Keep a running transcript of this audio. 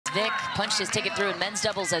Vich punched his ticket through in men's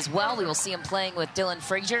doubles as well. We will see him playing with Dylan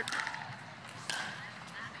Frazier.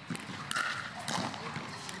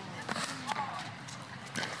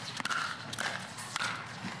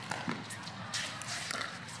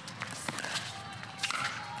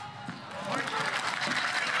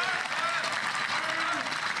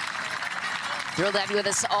 Thrilled to have you with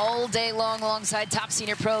us all day long alongside top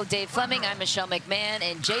senior pro Dave Fleming. I'm Michelle McMahon,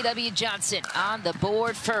 and J.W. Johnson on the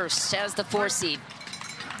board first as the 4 seed.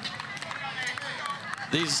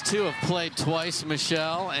 These two have played twice,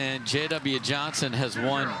 Michelle, and J.W. Johnson has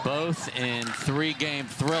won both in 3-game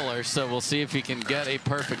thrillers, so we'll see if he can get a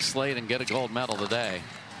perfect slate and get a gold medal today.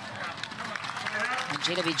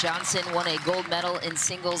 J.W. Johnson won a gold medal in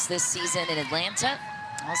singles this season in Atlanta.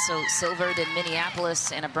 Also silvered in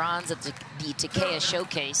Minneapolis and a bronze at the Takea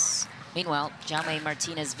Showcase. Meanwhile, Jaume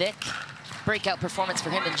Martinez Vich, breakout performance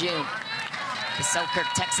for him in June. The Selkirk,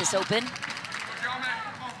 Texas Open.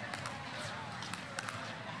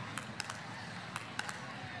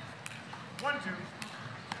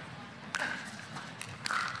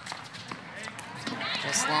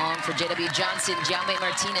 Just long for J.W. Johnson. Jaume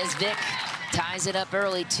Martinez Vich ties it up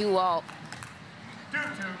early, 2-all.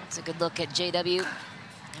 It's a good look at J.W.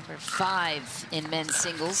 Number 5 in men's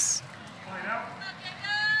singles.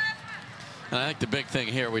 And I think the big thing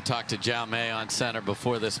here, we talked to Jaume on center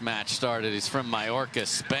before this match started. He's from Mallorca,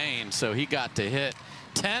 Spain, so he got to hit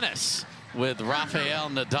tennis with Rafael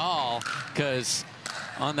Nadal, because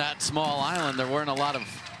on that small island there weren't a lot of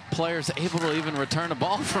players able to even return a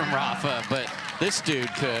ball from Rafa, but this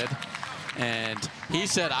dude could. And he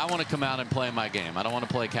said, I want to come out and play my game. I don't want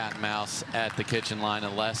to play cat and mouse at the kitchen line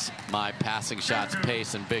unless my passing shots,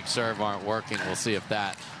 pace, and big serve aren't working. We'll see if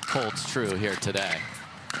that holds true here today.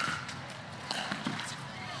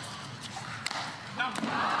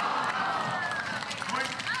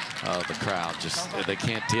 Oh, the crowd just, they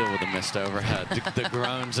can't deal with the missed overhead. The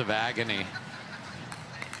groans of agony.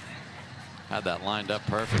 Had that lined up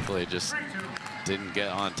perfectly, just didn't get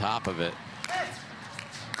on top of it.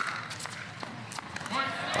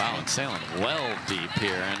 Wow, and sailing well deep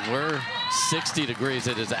here, and we're 60 degrees.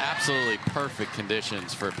 It is absolutely perfect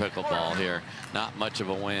conditions for pickleball here. Not much of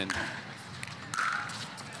a wind.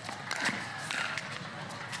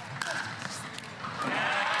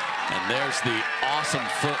 And there's the awesome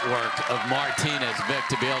footwork of Martinez Vich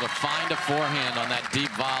to be able to find a forehand on that deep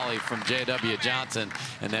volley from J.W. Johnson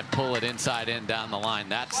and then pull it inside in down the line.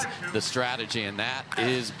 That's the strategy, and that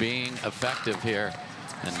is being effective here.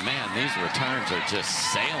 And man, these returns are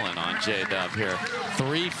just sailing on J-Dub here.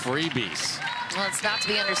 3 freebies. Well, it's not to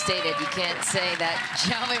be understated. You can't say that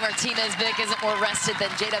Jaume Martinez Vich isn't more rested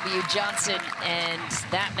than J.W. Johnson, and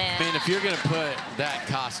that man. I mean, if you're going to put that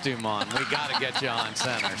costume on, we got to get you on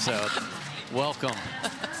center. So, welcome.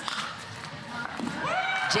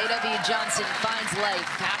 J.W. Johnson finds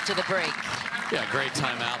life after the break. Yeah, great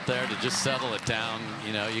time out there to just settle it down.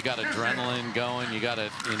 You know, you got adrenaline going. You got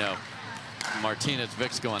to, you know, Martinez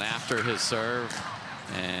Vich's going after his serve,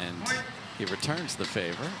 and he returns the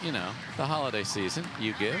favor. You know, the holiday season,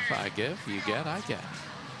 you give, I give, you get, I get.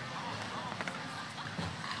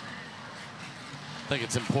 I think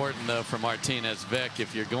it's important, though, for Martinez Vich,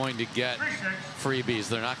 if you're going to get freebies,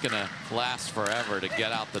 they're not going to last forever, to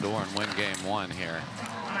get out the door and win game 1 here.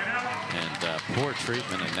 And poor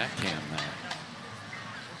treatment in net cam there.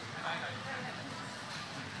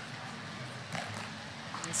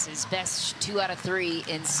 This is best 2 out of 3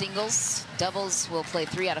 in singles. Doubles will play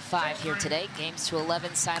 3 out of 5 here today. Games to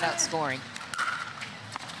 11, side-out scoring.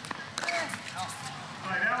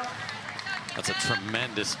 That's a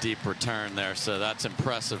tremendous deep return there, so that's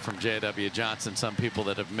impressive from J.W. Johnson. Some people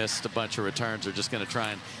that have missed a bunch of returns are just going to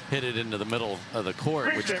try and hit it into the middle of the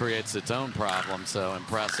court, which creates its own problem, so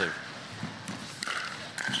impressive.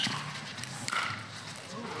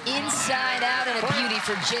 Inside out, and a beauty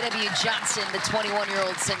for J.W. Johnson, the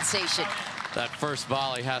 21-year-old sensation. That first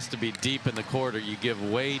volley has to be deep in the court, or you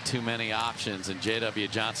give way too many options, and J.W.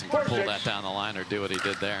 Johnson can pull that down the line or do what he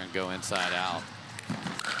did there and go inside out.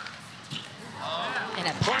 And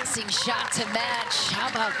a passing shot to match. How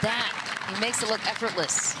about that? He makes it look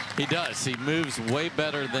effortless. He does. He moves way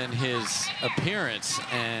better than his appearance,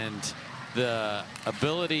 and the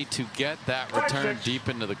ability to get that return deep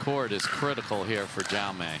into the court is critical here for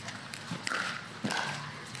Jaume.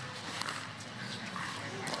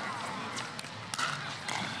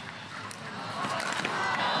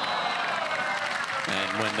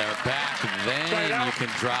 And when they're back, then you can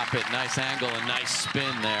drop it. Nice angle and nice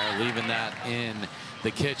spin there, leaving that in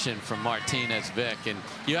the kitchen from Martinez Vich. And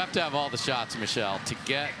you have to have all the shots, Michelle, to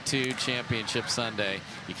get to Championship Sunday.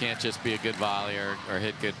 You can't just be a good volleyer or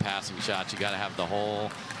hit good passing shots. You got to have the whole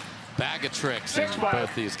bag of tricks, and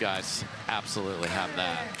both these guys absolutely have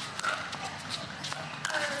that.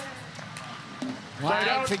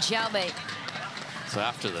 Wide for Jaume. So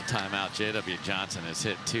after the timeout, J.W. Johnson has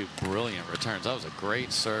hit 2 brilliant returns. That was a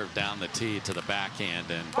great serve down the tee to the backhand,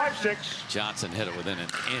 and 5-6. Johnson hit it within an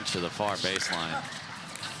inch of the far baseline.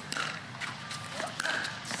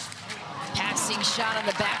 Passing shot on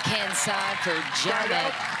the backhand side for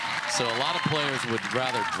Jaume. So a lot of players would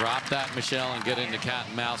rather drop that, Michelle, and get into cat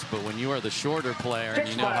and mouse, but when you are the shorter player and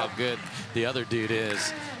you know how good the other dude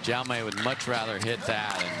is, Jaume would much rather hit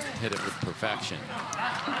that and hit it with perfection.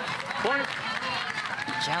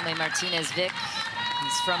 Jaume Martinez Vich,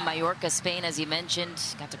 he's from Mallorca, Spain, as you mentioned.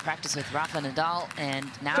 Got to practice with Rafa Nadal and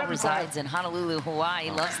now resides in Honolulu,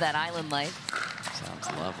 Hawaii. Loves that island life. Sounds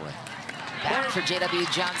lovely. Back for J.W.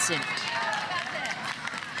 Johnson.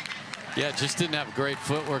 Yeah, just didn't have great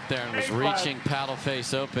footwork there and was reaching paddle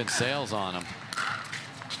face open, sails on him.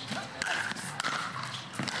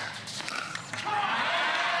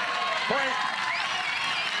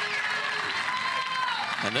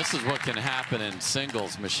 And this is what can happen in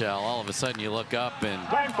singles, Michelle. All of a sudden you look up and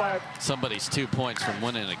somebody's 2 points from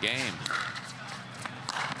winning a game.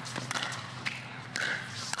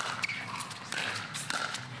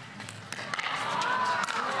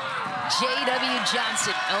 J.W.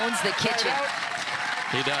 Johnson owns the kitchen.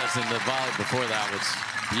 He does, and the volley before that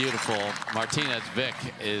was beautiful. Martinez Vich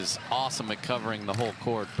is awesome at covering the whole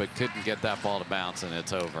court, but couldn't get that ball to bounce, and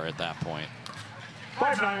it's over at that point.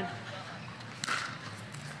 5-9.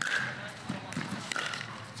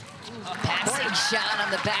 Passing shot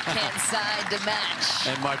on the backhand side to match.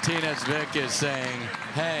 And Martinez Vich is saying,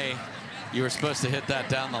 hey, you were supposed to hit that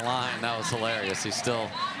down the line. That was hilarious. He's still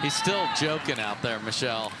joking out there,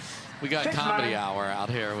 Michelle. We got comedy hour out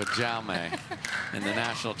here with Jaume in the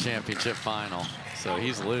national championship final. So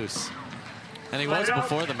he's loose. And he was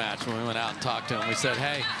before the match when we went out and talked to him. We said,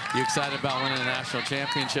 hey, you excited about winning the national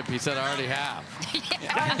championship? He said, I already have.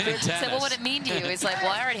 Yeah. So what would it mean to you? He's like,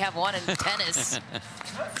 well, I already have one in tennis.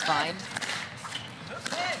 It's fine.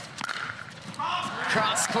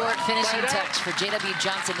 Cross-court finishing touch for J.W.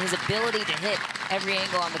 Johnson. His ability to hit every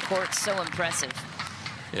angle on the court, so impressive.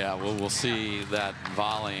 Yeah, well, we'll see that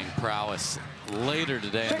volleying prowess later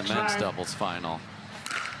today in the men's doubles final.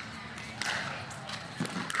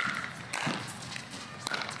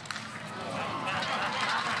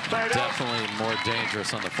 Definitely more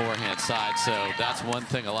dangerous on the forehand side. So that's one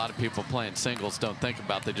thing a lot of people playing singles don't think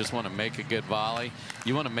about. They just want to make a good volley.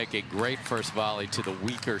 You want to make a great first volley to the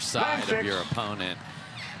weaker side of your opponent.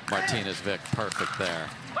 Martinez Vich, perfect there.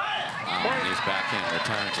 These backhand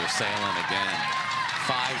returns are sailing again.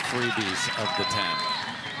 5 freebies of the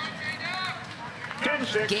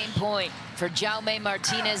 10. Game point for Jaume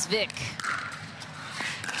Martinez Vich.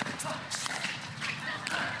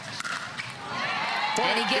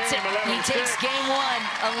 And he gets it. He takes game 1,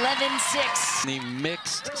 11-6. The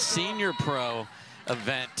mixed senior pro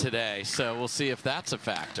event today, so we'll see if that's a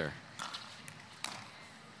factor.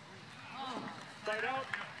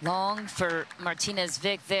 Long for Martinez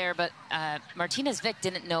Vich there, but Martinez Vich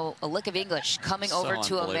didn't know a lick of English coming over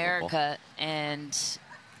to America, and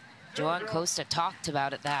Joan Costa talked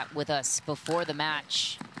about that with us before the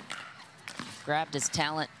match. Grabbed his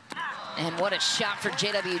talent, and what a shot for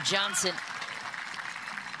J.W. Johnson.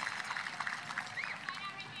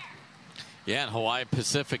 Yeah, and Hawaii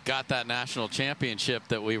Pacific got that national championship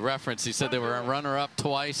that we referenced. He said they were a runner-up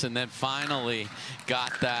twice and then finally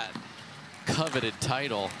got that coveted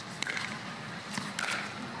title.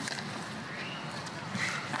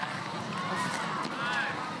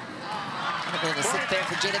 A bit of a slip there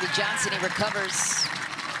for J.W. Johnson. He recovers.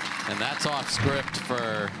 And that's off script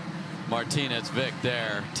for Martinez Vich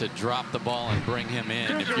there to drop the ball and bring him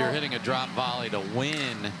in. If you're hitting a drop volley to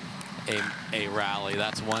win a rally,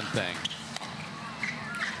 that's one thing.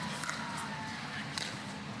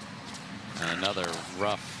 Another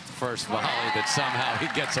rough first volley that somehow he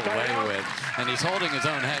gets away with. And he's holding his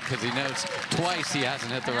own head because he knows twice he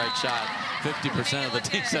hasn't hit the right shot. 50% of the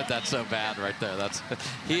team said that's so bad right there.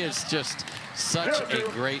 He is just such a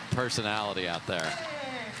great personality out there.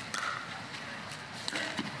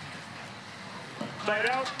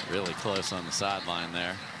 Really close on the sideline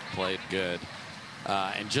there. Played good.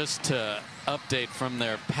 And just to update from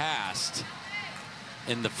their past,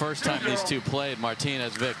 in the first time these two played,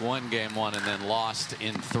 Martinez Vich won game 1 and then lost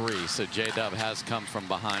in 3. So J-Dub has come from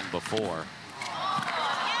behind before.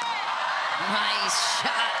 Nice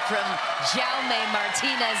shot from Jaume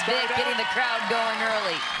Martinez Vich, getting the crowd going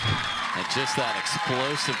early. And just that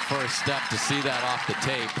explosive first step to see that off the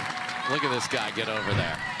tape. Look at this guy get over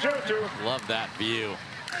there. Love that view.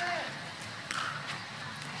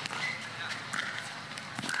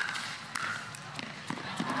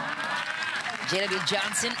 J.W.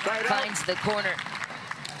 Johnson finds the corner.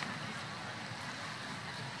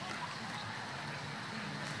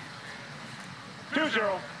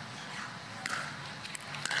 Two-zero.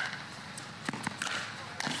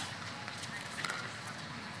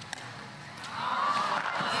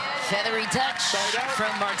 Feathery touch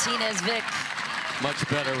from Martinez Vich. Much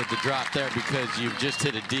better with the drop there because you've just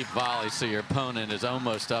hit a deep volley, so your opponent is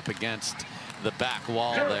almost up against the back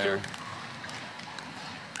wall there.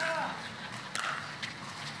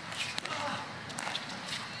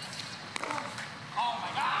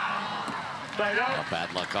 Oh,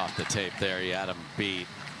 bad luck off the tape there. He had him beat.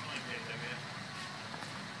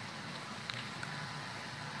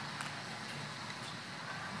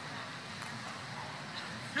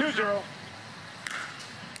 Two-zero.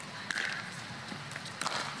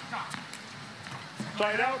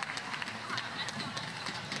 Side out.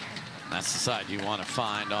 That's the side you want to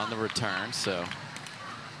find on the return. So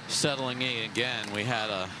settling in again, we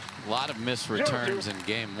had a lot of missed returns in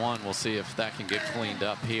game one. We'll see if that can get cleaned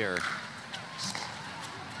up here.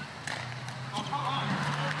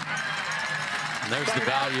 And there's the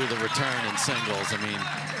value of the return in singles. I mean,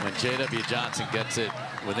 when J.W. Johnson gets it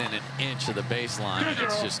within an inch of the baseline,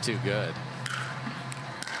 it's just too good.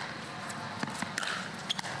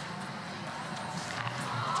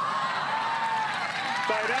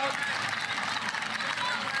 Side out.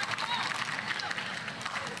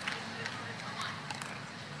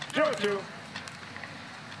 Zero-two.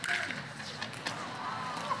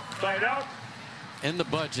 Side out. In the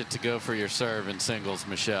budget to go for your serve in singles,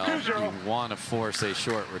 Michelle, you want to force a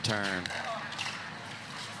short return.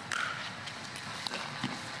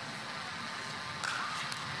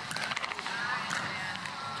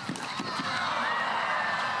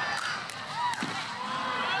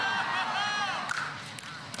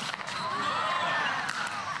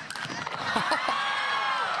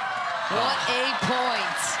 What a point.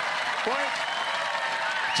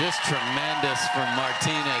 Just tremendous from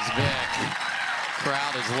Martinez Vich.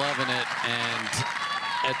 Crowd is loving it, and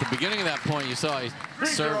at the beginning of that point, you saw a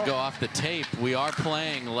serve go off the tape. We are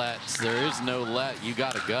playing lets. There is no let. You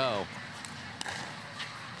got to go.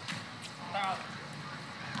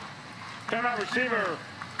 Timeout receiver,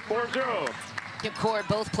 4-0. Good court,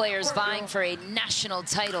 both players vying for a national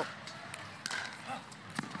title.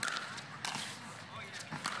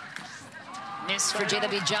 Miss for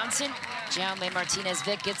J.W. Johnson. Jaume Martinez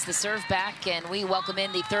Vich gets the serve back, and we welcome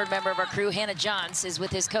in the third member of our crew. Hannah Johns is with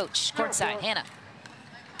his coach courtside. Hannah.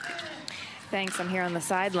 Thanks. I'm here on the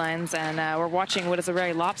sidelines, and we're watching what is a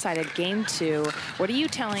very lopsided game two. What are you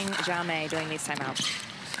telling Jaume during these timeouts?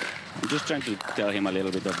 I'm just trying to tell him a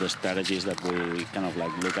little bit of the strategies that we kind of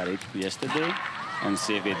like look at it yesterday and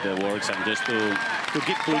see if it works, and just to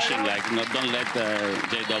keep pushing, like don't let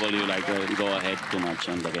JW like go ahead too much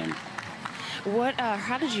on the game.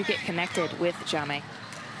 How did you get connected with Jaume?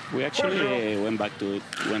 We actually went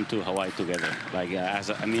to Hawaii together, like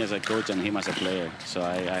me as a coach and him as a player. So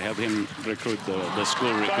I helped him recruit, the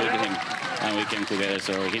school recruited him, and we came together.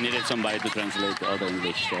 So he needed somebody to translate all the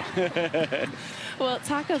English. So. Well,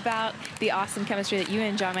 talk about the awesome chemistry that you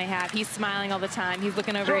and Jaume have. He's smiling all the time. He's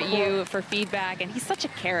looking over at you for feedback, and he's such a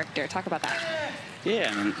character. Talk about that.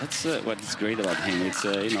 Yeah, I mean, that's what's great about him. It's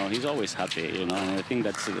you know, he's always happy, you know, and I think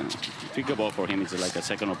that's Pickleball for him. It's like a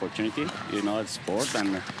second opportunity, you know, it's sport,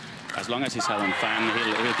 and as long as he's having fun,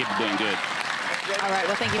 he'll keep doing good. All right,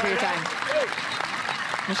 well, thank you for your time.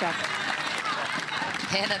 Michelle.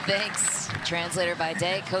 Hannah, thanks. Translator by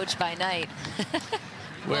day, coach by night.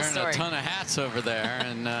 Wearing a ton of hats over there,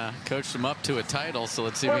 and coached him up to a title, so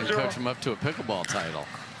let's see if we can coach him up to a pickleball title.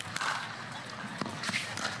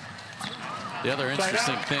 The other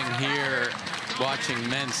interesting thing here watching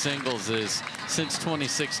men's singles is since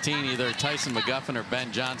 2016, either Tyson McGuffin or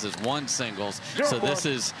Ben Johns has won singles. So this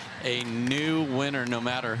is a new winner no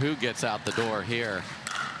matter who gets out the door here.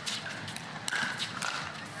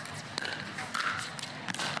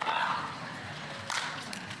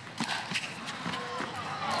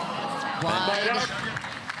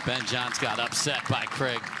 Ben Johns got upset by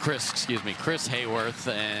Chris Hayworth,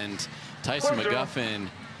 and Tyson McGuffin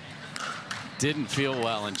didn't feel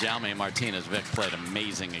well, and Jaume Martinez Vich played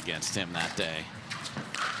amazing against him that day.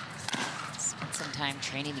 Spent some time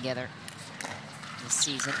training together this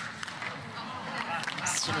season.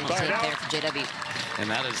 Student take there for JW. And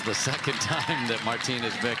that is the second time that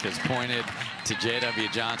Martinez Vich has pointed to J.W.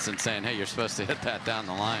 Johnson saying, hey, you're supposed to hit that down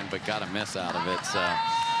the line, but got a miss out of it. So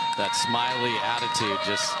that smiley attitude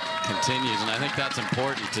just continues, and I think that's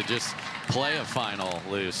important to just play a final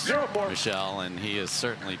loose, Michelle, and he is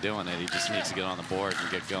certainly doing it. He just needs to get on the board and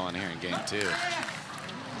get going here in game two.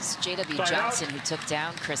 It's J.W. Johnson who took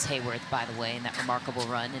down Chris Hayworth, by the way, in that remarkable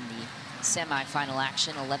run in the semifinal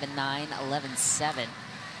action, 11-9, 11-7.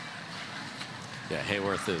 Yeah,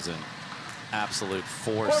 Hayworth is an absolute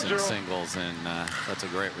force in singles, and that's a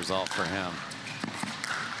great result for him.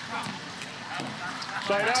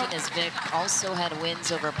 Martinez Vich also had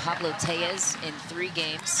wins over Pablo Tellez in 3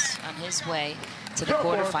 games on his way to the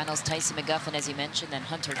quarterfinals. Tyson McGuffin, as you mentioned, and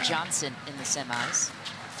Hunter Johnson in the semis.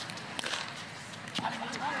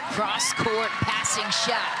 Cross-court passing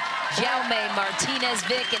shot. Jaume Martinez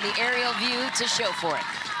Vich in the aerial view to show for it.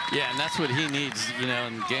 Yeah, and that's what he needs. You know,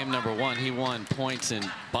 in game number 1, he won points in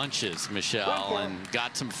bunches, Michelle, and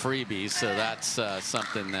got some freebies. So that's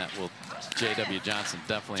something that will J.W. Johnson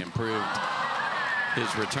definitely improved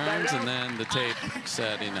his returns, and then the tape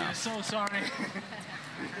said enough. So sorry.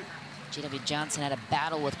 J.W. Johnson had a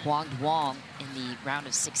battle with Huang Duong in the round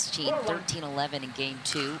of 16, 13-11 in game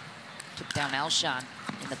 2. Took down Alshon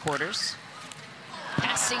in the quarters.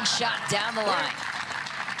 Passing shot down the line.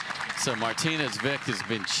 So Martinez Vich has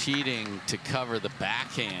been cheating to cover the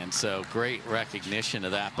backhand, so great recognition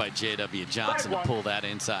of that by J.W. Johnson to pull that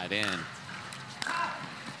inside in.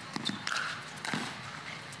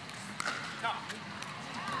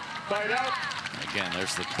 Again,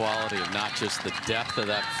 there's the quality of not just the depth of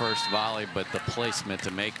that first volley, but the placement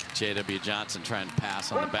to make J.W. Johnson try and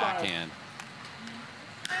pass on the backhand.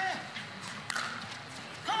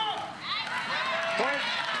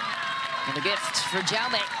 And the gift for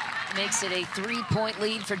Jaume makes it a 3-point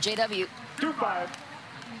lead for JW. 2-5.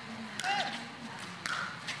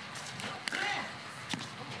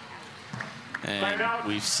 And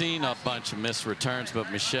we've seen a bunch of missed returns, but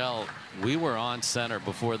Michelle, we were on center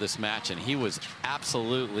before this match, and he was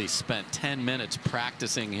absolutely spent 10 minutes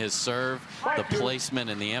practicing his serve, the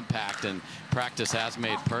placement, and the impact, and practice has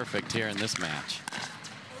made perfect here in this match.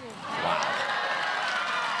 Wow.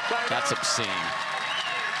 That's obscene.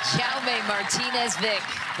 Jaume Martinez Vich.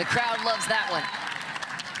 The crowd loves that one.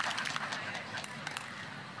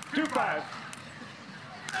 2-5.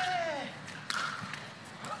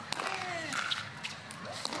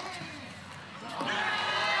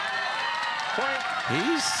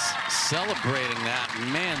 He's celebrating that.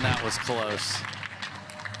 Man, that was close.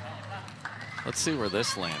 Let's see where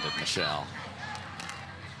this landed, Michelle.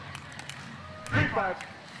 3-5.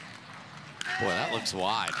 Boy, that looks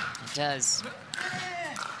wide. It does.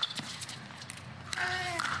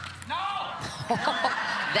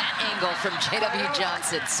 That angle from J.W.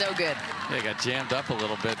 Johnson, so good. Yeah, he got jammed up a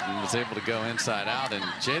little bit and was able to go inside out, and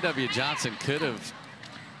J.W. Johnson could have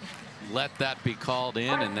let that be called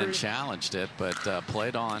in and then challenged it, but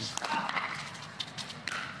played on.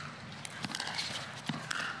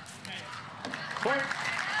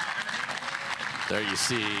 There you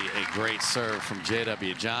see a great serve from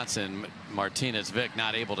J.W. Johnson. Martinez Vich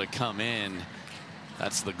not able to come in.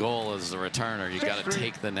 That's the goal as the returner. You got to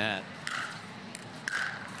take the net.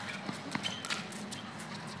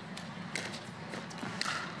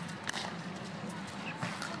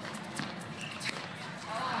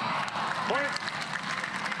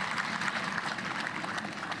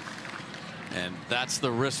 And that's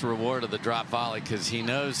the risk reward of the drop volley, because he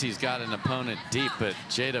knows he's got an opponent deep, but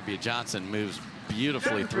J.W. Johnson moves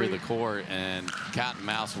beautifully through the court, and cat and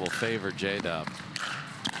mouse will favor J-Dub.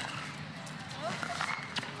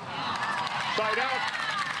 Side out.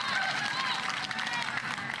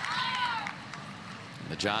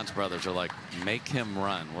 The Johns brothers are like, make him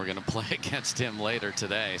run. We're going to play against him later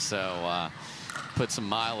today, so put some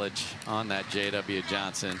mileage on that J.W.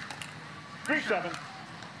 Johnson. 3-7.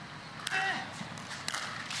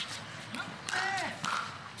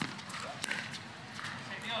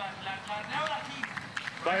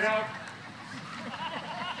 Side out.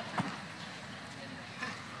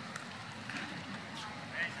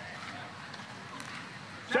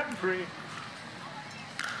 7-3.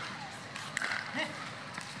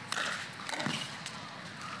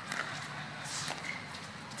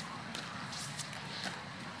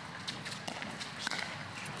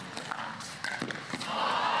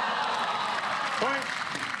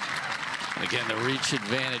 Again, the reach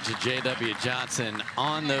advantage of J.W. Johnson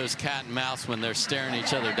on those cat and mouse when they're staring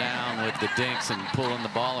each other down with the dinks and pulling the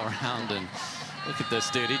ball around. And look at this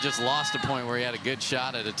dude. He just lost a point where he had a good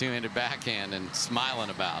shot at a two-handed backhand and smiling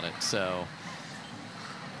about it. So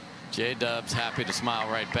J-Dub's happy to smile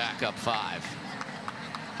right back, up 5.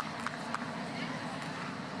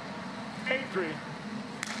 8-3.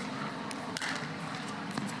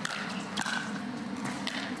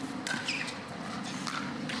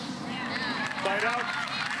 Side out.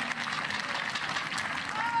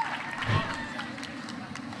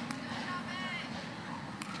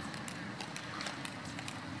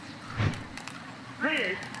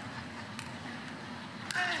 3-8.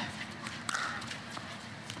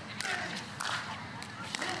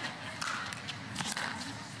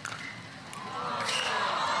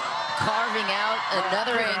 Carving out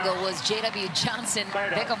another angle was J.W. Johnson.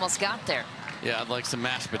 Vich almost got there. Yeah, I'd like some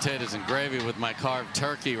mashed potatoes and gravy with my carved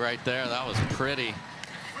turkey right there. That was pretty.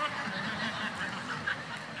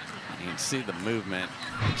 You can see the movement,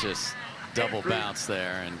 just double bounce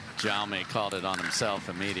there, and Jaume called it on himself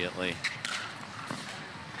immediately.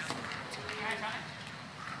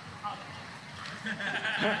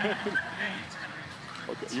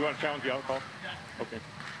 Okay, you want to challenge the alcohol? Okay.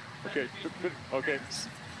 Okay. Okay.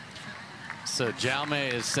 So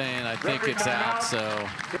Jaume is saying, I think it's out, so.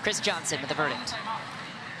 Chris Johnson with the verdict.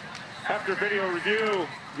 After video review,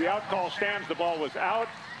 the out call stands. The ball was out.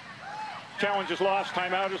 Challenge is lost.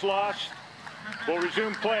 Timeout is lost. We'll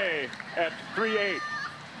resume play at 3-8.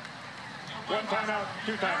 One timeout,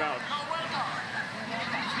 two timeouts.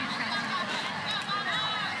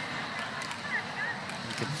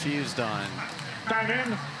 I'm confused on Time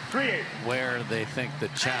in, 3-8. where they think the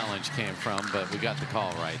challenge came from, but we got the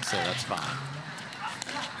call right, so that's fine.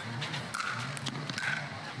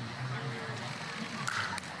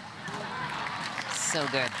 So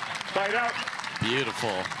good. Side out.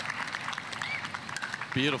 Beautiful.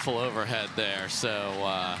 Beautiful overhead there. So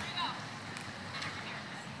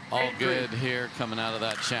all good here coming out of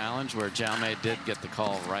that challenge where Jaume did get the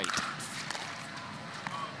call right.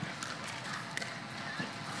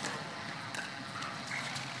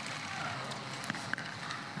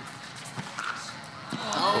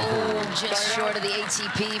 Oh, just short of the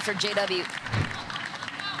ATP for JW.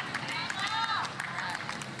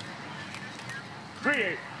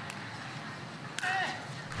 3-8.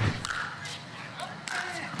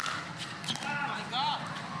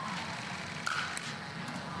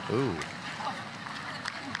 Ooh.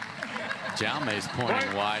 Jaume's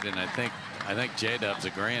pointing wide, and I think J-Dub's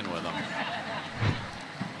agreeing with him.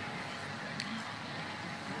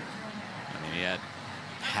 I mean, he had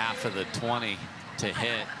half of the 20 to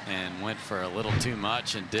hit and went for a little too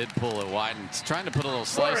much and did pull it wide. And it's trying to put a little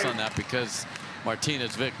slice on that because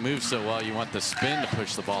Martinez Vich moves so well. You want the spin to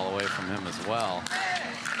push the ball away from him as well.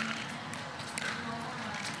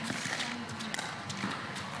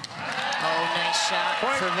 Oh, nice shot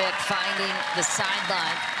for Vich, finding the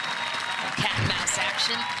sideline. Cat and mouse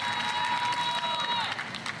action.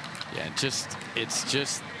 Yeah, it's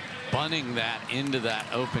just bunning that into that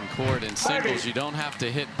open court. In singles, you don't have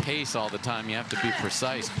to hit pace all the time. You have to be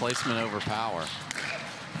precise. Placement over power.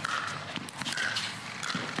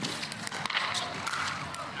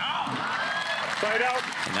 Side out.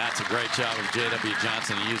 And that's a great job of J.W.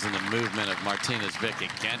 Johnson using the movement of Martinez Vich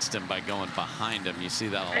against him by going behind him. You see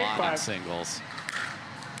that a lot in singles.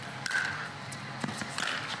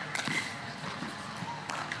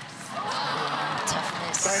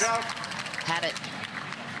 Toughness. Side out. Had it.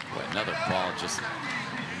 Boy, another ball just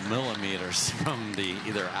millimeters from the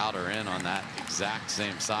either out or in on that exact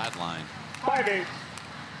same sideline. 5-8.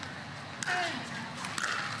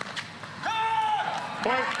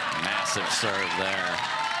 Point. Massive serve there.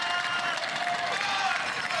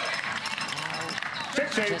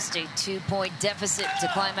 6-8. Just a 2-point deficit to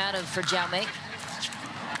climb out of for Jaume. Make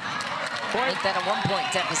that a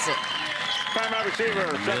 1-point deficit. Timeout receiver,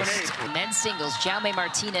 7-8. Men's singles, Jaume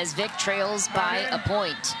Martinez Vich trails by a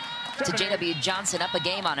point to J.W. Johnson, up a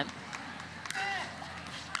game on him.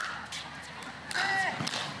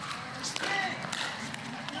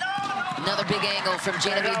 Another big angle from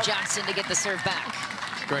J.W. Johnson to get the serve back.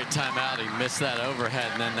 Great timeout. He missed that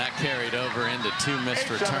overhead, and then that carried over into 2 missed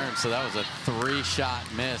returns. So that was a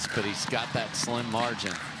 3-shot miss, but he's got that slim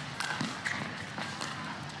margin.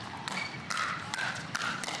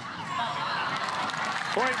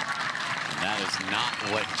 Point. And that is not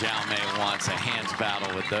what Jaume wants, a hands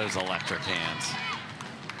battle with those electric hands.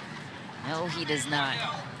 No, he does not.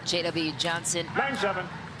 J.W. Johnson 9-7.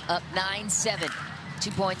 up 9-7.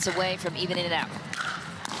 2 points away from evening it out.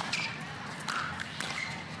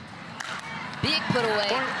 Big put away.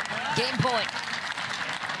 Game point.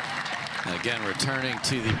 And again, returning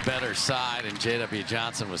to the better side, and J.W.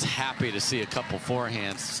 Johnson was happy to see a couple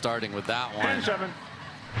forehands, starting with that one. 10-7.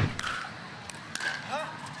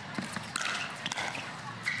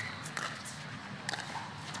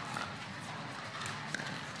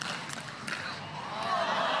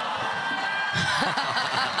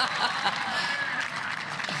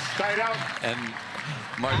 Side out. And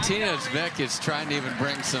Martinez Vich is trying to even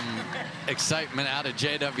bring some excitement out of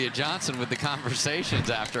J.W. Johnson with the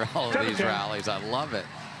conversations after all of these rallies. I love it.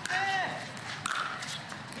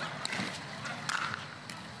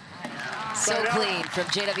 So clean from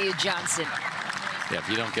J.W. Johnson. Yeah, if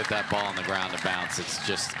you don't get that ball on the ground to bounce,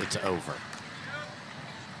 it's over.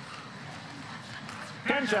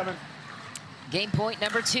 10-7. Game point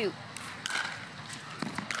number 2.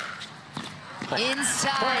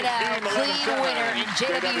 Inside out, clean winner, and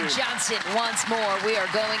J.W. Johnson once more. We are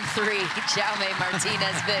going 3. Jaume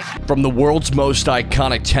Martinez Vich. From the world's most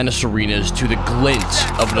iconic tennis arenas to the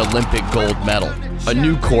glint of an Olympic gold medal, a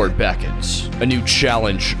new court beckons, a new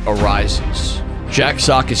challenge arises. Jack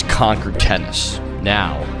Sock has conquered tennis.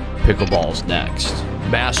 Now, pickleball's next.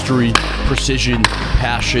 Mastery, precision,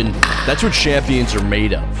 passion, that's what champions are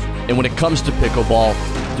made of. And when it comes to pickleball,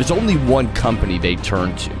 there's only one company they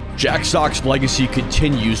turn to. Jack Sock's legacy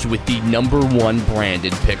continues with the #1 brand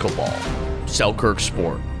in pickleball. Selkirk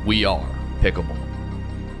Sport. We are pickleball.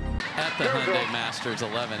 At the Hyundai Masters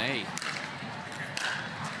 11-8.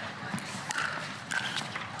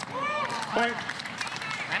 I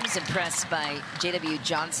was impressed by J.W.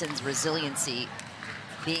 Johnson's resiliency,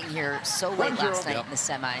 being here so late last night in the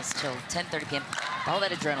semis till 10:30 p.m. All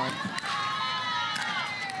that adrenaline.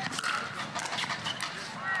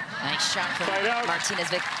 Nice shot from Martinez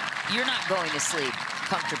Vich. You're not going to sleep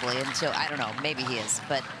comfortably until, I don't know, maybe he is,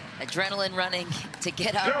 but adrenaline running to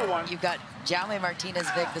get up. You've got Jaume Martinez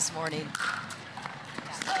Vich this morning.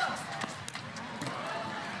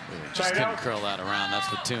 Just couldn't curl that around. That's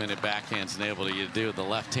what two-handed backhands enable you to do. With the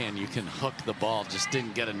left hand, you can hook the ball. Just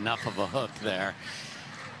didn't get enough of a hook there.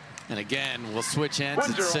 And again, we'll switch ends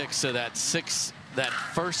at 6, so that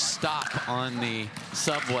first stop on the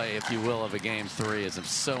subway, if you will, of a game 3 is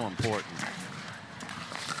so important.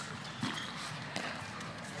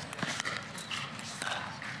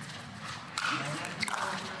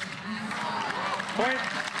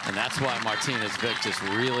 And that's why Martinez Vich just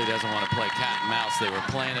really doesn't want to play cat and mouse. They were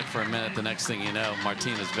playing it for a minute. The next thing you know,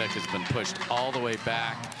 Martinez Vich has been pushed all the way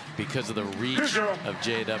back because of the reach of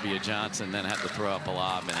J.W. Johnson, then had to throw up a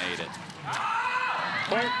lob and ate it.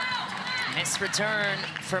 Missed return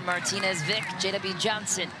for Martinez Vich. J.W.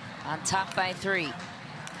 Johnson on top by 3.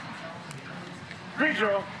 Free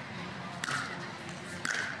throw.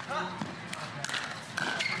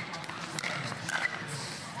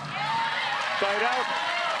 Side out.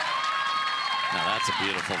 Now that's a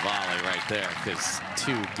beautiful volley right there, because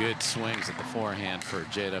 2 good swings at the forehand for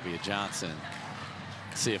J.W. Johnson.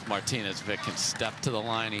 See if Martinez Vich can step to the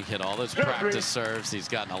line. He hit all those practice serves. He's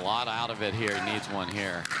gotten a lot out of it here. He needs one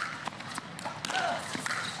here.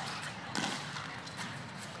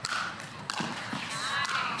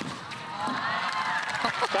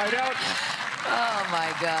 Side out. Oh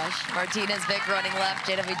my gosh. Martinez Vich running left.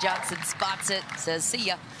 J.W. Johnson spots it, says, see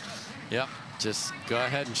ya. Yep. Just go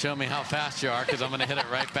ahead and show me how fast you are, because I'm going to hit it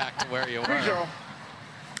right back to where you were.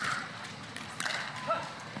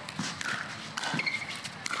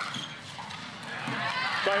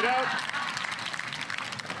 Side out.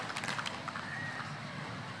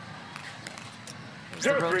 There's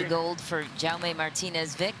the road to gold for Jaume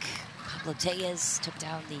Martinez Vich. Pablo Tellez took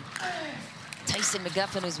down the Tyson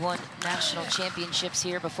McGuffin, who's won national championships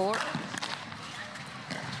here before.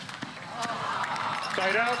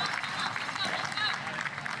 Side out.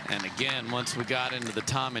 And again, once we got into the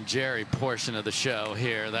Tom and Jerry portion of the show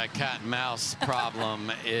here, that cat and mouse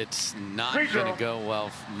problem, it's not going to go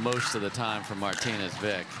well most of the time for Martinez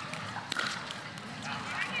Vich.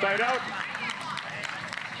 Side out.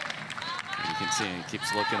 You can see he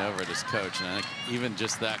keeps looking over at his coach, and I think even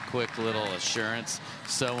just that quick little assurance,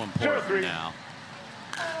 so important now.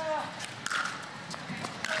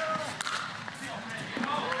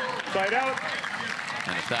 Side out.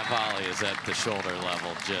 And if that volley is at the shoulder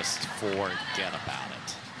level, just forget about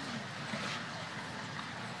it.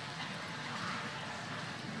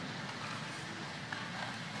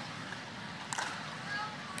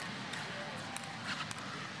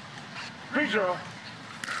 Free throw.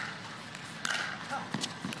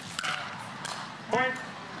 Point.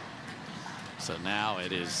 So now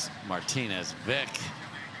it is Martinez Vich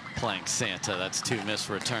playing Santa. That's 2 missed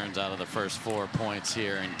returns out of the first 4 points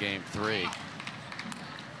here in game 3.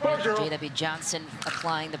 J.W. Johnson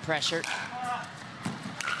applying the pressure.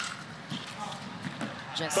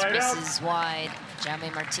 Just misses wide.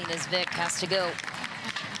 Jaume Martinez Vich has to go.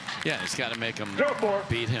 Yeah, he's got to make him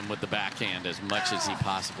beat him with the backhand as much as he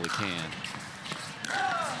possibly can.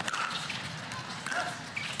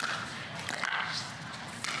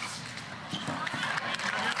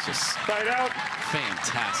 Just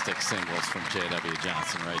fantastic singles from J.W.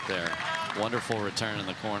 Johnson right there. Wonderful return in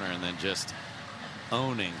the corner, and then just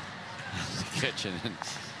owning the kitchen. And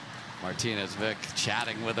Martinez Vich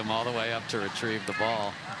chatting with him all the way up to retrieve the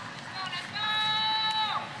ball.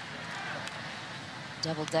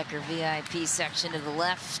 Double-decker VIP section to the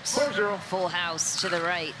left. 4-0. Full house to the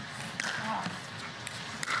right.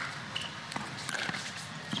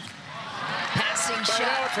 Passing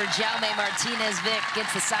shot for Jaume Martinez Vich.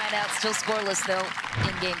 Gets the side out. Still scoreless, though,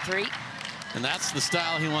 in game 3. And that's the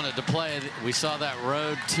style he wanted to play. We saw that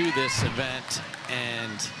road to this event,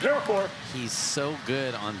 and 0-4. he's so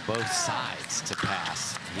good on both sides to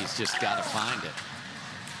pass. He's just got to find it.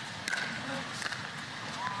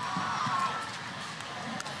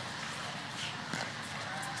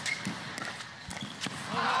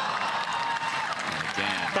 And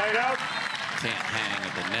again, Side out. can't hang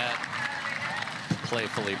at the net.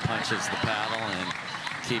 Playfully punches the paddle and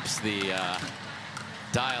keeps the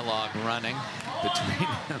dialogue running between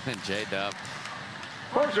him and J-Dub.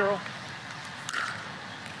 4-0.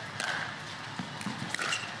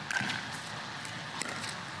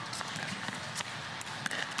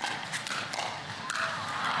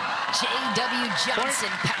 J.W. Johnson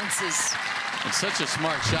pounces. It's such a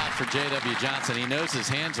smart shot for J.W. Johnson. He knows his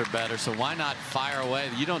hands are better, so why not fire away?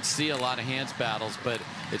 You don't see a lot of hands battles, but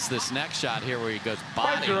it's this next shot here where he goes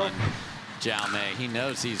body on Jaume. He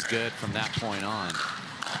knows he's good from that point on.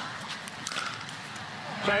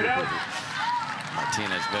 Side out.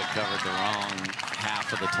 Martinez Vich covered the wrong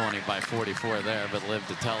half of the 20x44 there, but lived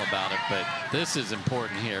to tell about it. But this is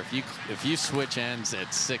important here. If you switch ends at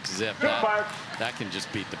 6-zip, that can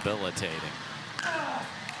just be debilitating.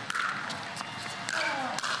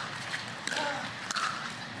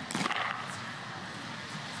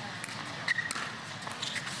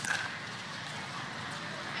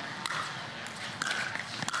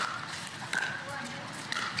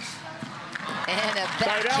 And a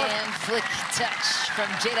backhand flick touch from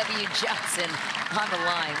J.W. Johnson on the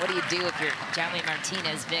line. What do you do if you're Jaume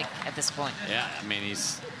Martinez Vich at this point? Yeah, I mean,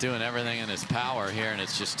 he's doing everything in his power here, and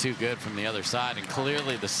it's just too good from the other side. And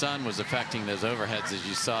clearly the sun was affecting those overheads, as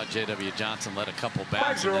you saw J.W. Johnson let a couple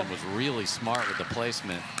bounce and then was really smart with the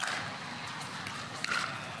placement.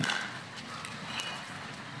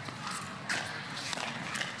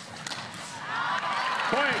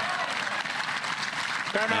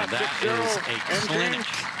 And that is a clinic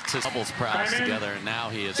to doubles prowess together, and now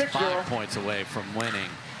he is 5 points away from winning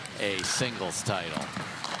a singles title.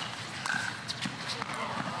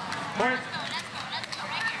 Point.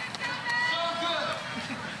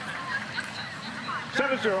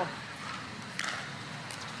 7-0.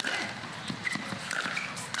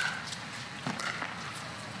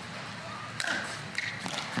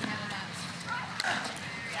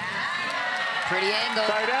 Pretty angle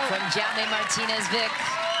from Jaume Martinez Vich.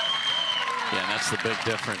 Yeah, and that's the big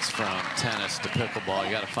difference from tennis to pickleball.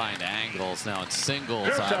 You got to find angles. Now in singles,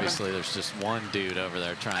 obviously, there's just one dude over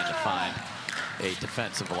there trying to find a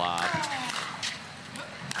defensive lob.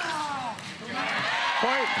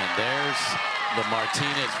 And there's the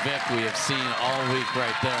Martinez Vich we have seen all week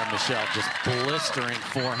right there, Michelle. Just blistering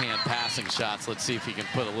forehand passing shots. Let's see if he can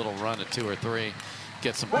put a little run at 2 or 3.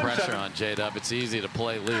 Get some pressure on J-Dub. It's easy to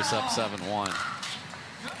play loose up 7-1.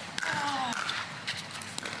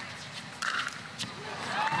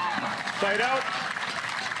 Side out.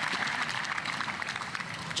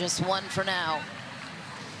 Just one for now.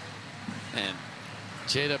 And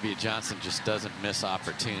J.W. Johnson just doesn't miss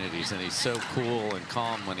opportunities, and he's so cool and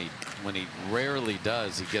calm when he rarely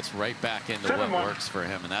does. He gets right back into what works for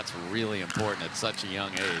him, and that's really important at such a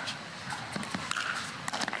young age.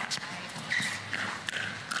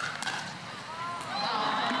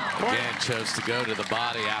 Again, chose to go to the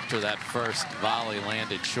body after that first volley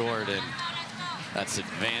landed short, and that's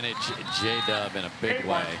advantage J-Dub in a big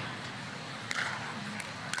way.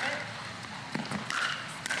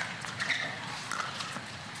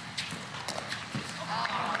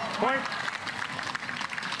 Point.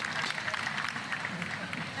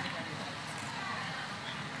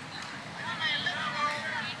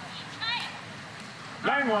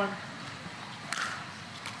 Nine-1.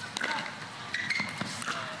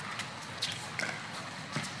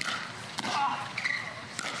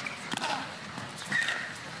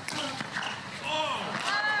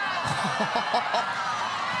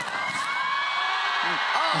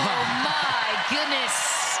 Oh my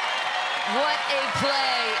goodness. What a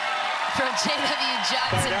play from J.W.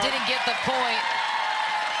 Johnson. Didn't get the point.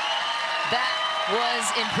 That was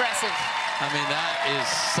impressive. I mean, that is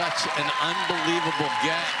such an unbelievable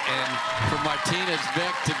get, and for Martinez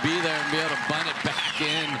Vich to be there and be able to bunt it back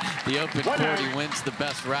in the open court, he wins the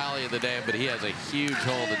best rally of the day, but he has a huge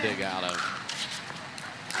hole to dig out of.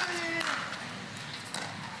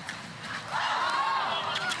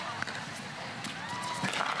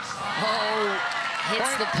 Oh,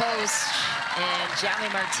 hits the post, and Jaume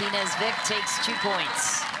Martinez Vich takes 2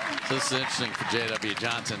 points. This is interesting for J.W.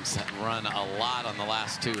 Johnson's run a lot on the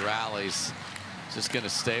last 2 rallies. Just going to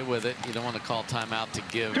stay with it. You don't want to call timeout to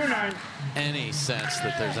give any sense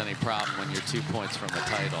that there's any problem when you're 2 points from the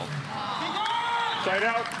title. Side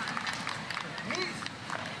out.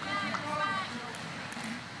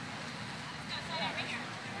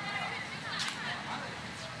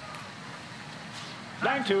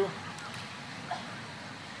 Line 2.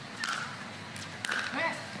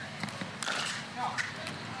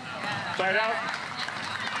 Side out.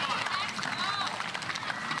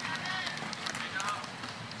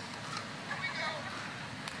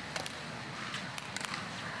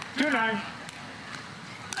 Two 9.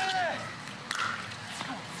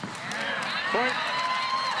 Point.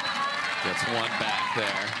 Gets one back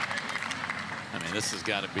there. I mean, this has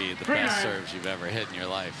got to be the best serves you've ever hit in your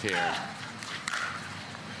life here.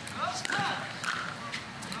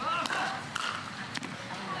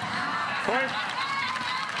 Point.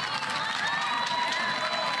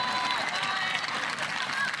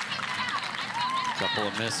 Couple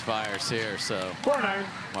of misfires here, so 4-9.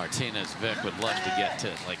 Martinez Vich would love to get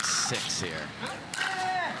to like 6 here.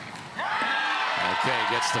 Okay,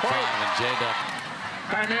 gets to 5 and J-Dub.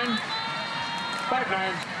 Time in.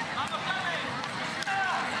 5-9.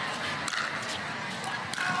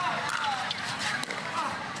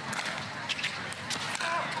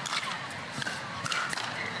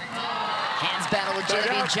 Hands battle with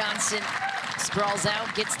J.W. Johnson. Sprawls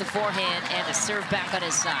out, gets the forehand and a serve back on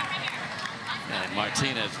his side. And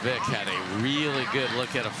Martinez Vich had a really good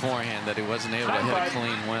look at a forehand that he wasn't able to hit a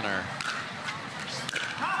clean winner.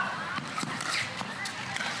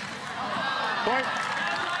 Point.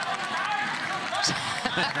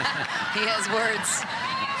 He has words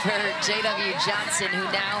for J.W. Johnson, who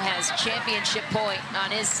now has championship point on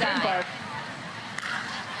his side.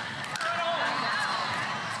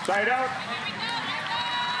 Side out.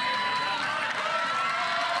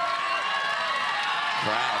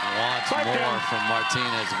 Crowd wants more from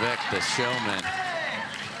Martinez Vich, the showman.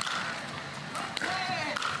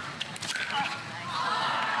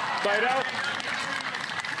 Side out.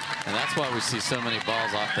 And that's why we see so many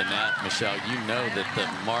balls off the net, Michelle. You know that the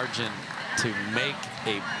margin to make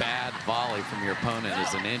a bad volley from your opponent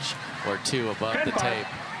is 1 or 2 inches above the tape.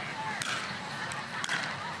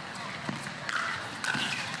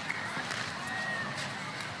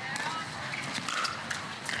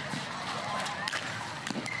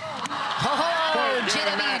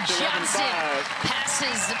 J.W. Johnson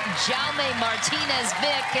passes Jaume Martinez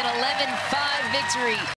Vich, an 11-5 victory.